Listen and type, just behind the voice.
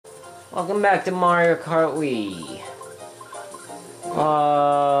Welcome back to Mario Kart Wii.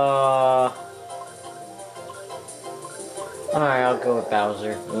 Alright, I'll go with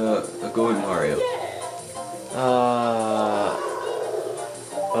Bowser. I'll go with Mario.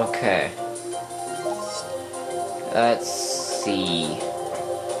 Okay. Let's see.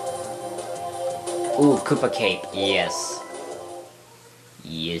 Ooh, Koopa Cape. Yes.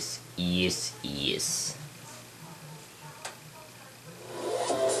 Yes, yes, yes.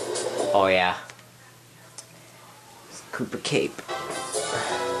 Oh yeah. It's Koopa Cape.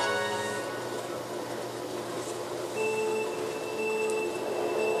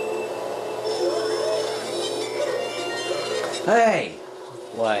 Hey!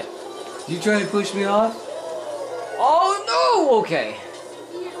 What? You trying to push me off? Oh no! Okay.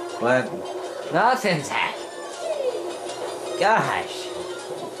 What happened? Nothing's happened. Gosh.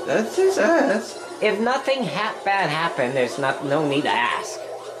 That's his ass. If nothing bad happened, there's no need to ask.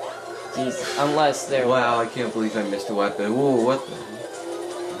 Jeez, unless there. Wow, I can't believe I missed a weapon. Whoa, what the?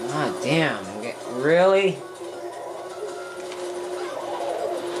 Ah, damn. Really?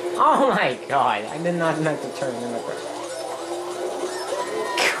 Oh my god, I did not meant to turn in the car.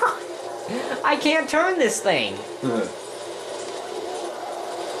 God, I can't turn this thing.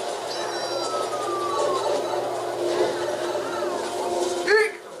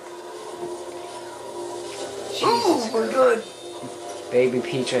 Oh, we're good. Baby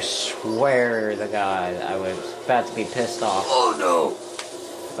Peach, I swear to God, I was about to be pissed off. Oh no!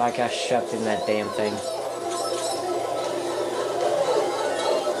 If I got shoved in that damn thing.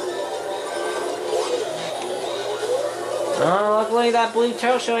 Oh, luckily that blue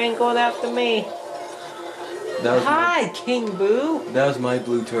Tosho ain't going after me. Hi, King Boo! That was my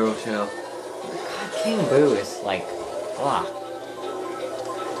blue turtle shell. God, King Boo is like, ah.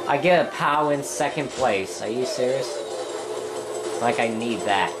 I get a POW in second place. Are you serious? Like I need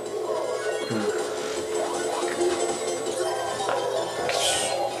that. Come on.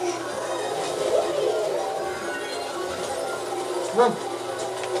 Come on.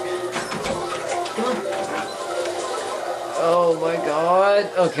 Oh my god.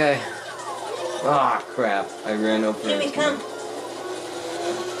 Okay. Ah, crap. I ran over Jimmy, into come.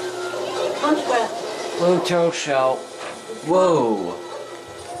 Come, Scrap. Blue toe shell. Whoa!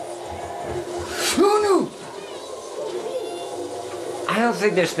 Oh no! I don't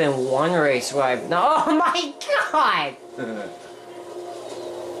think there's been one race where I've... No, oh my god!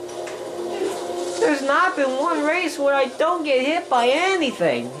 There's not been one race where I don't get hit by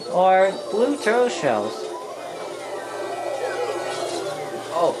anything. Or blue toe shells.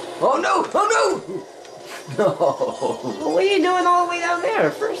 Oh! Oh no! Oh no! No! Well, what are you doing all the way down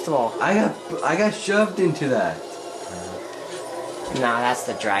there, first of all? I got shoved into that. Nah, that's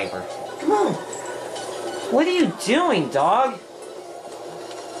the driver. Come on. What are you doing, dog?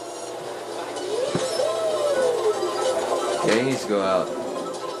 Yeah, he needs to go out.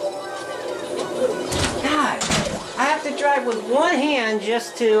 God, I have to drive with one hand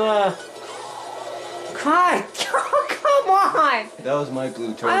just to, God, oh, come on! That was my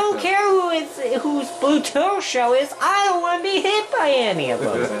blue turtle. I don't care whose blue toe show is. I don't want to be hit by any of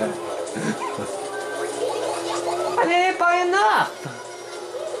them. I've been hit by enough.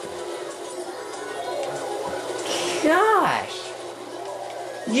 Gosh.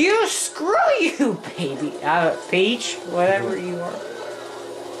 You screw you, baby. Peach, whatever you are.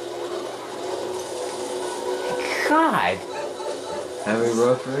 God. Have a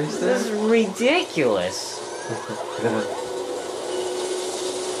rough race there? This is ridiculous.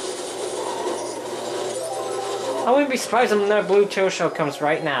 I wouldn't be surprised if another blue toe show comes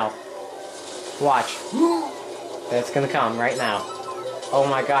right now. Watch. It's gonna come right now. Oh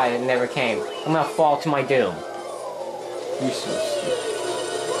my god, it never came. I'm gonna fall to my doom. You're so stupid.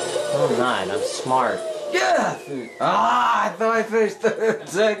 No, I'm not. I'm smart. Yeah! Ah! I thought I finished third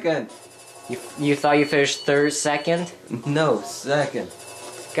second. You thought you finished third second? No, second.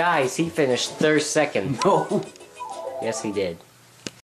 Guys, he finished third second. No. Yes, he did.